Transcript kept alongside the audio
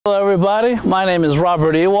everybody, my name is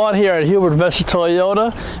Robert Ewald here at Hubert Vester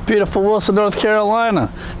Toyota, beautiful Wilson, North Carolina.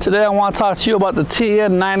 Today I want to talk to you about the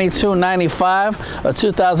TN9295, a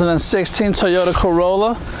 2016 Toyota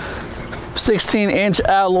Corolla, 16-inch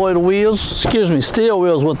alloyed wheels, steel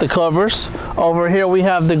wheels with the covers. Over here we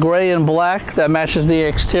have the gray and black that matches the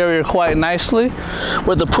exterior quite nicely.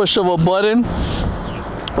 With the push of a button,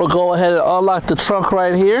 we'll go ahead and unlock the trunk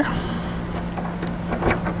right here.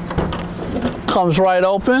 Comes right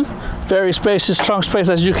open. Very spacious trunk space,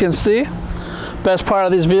 as you can see. Best part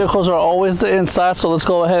of these vehicles are always the inside, so let's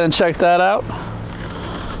go ahead and check that out.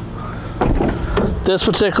 This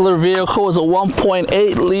particular vehicle is a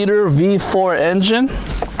 1.8 liter V4 engine.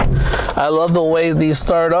 I love the way these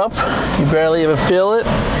start up. You barely even feel it.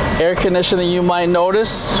 Air conditioning, you might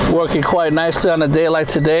notice, working quite nicely on a day like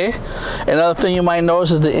today. Another thing you might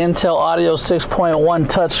notice is the Intel Audio 6.1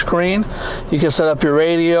 touch screen. You can set up your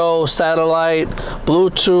radio, satellite,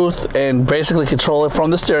 Bluetooth, and basically control it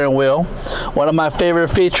from the steering wheel. One of my favorite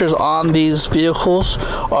features on these vehicles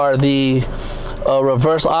are the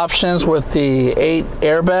reverse options with the 8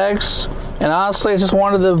 airbags. And honestly, it's just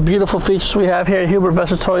one of the beautiful features we have here at Hubert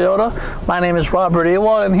Vester Toyota. My name is Robert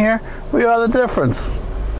Ewald, and here we are the difference.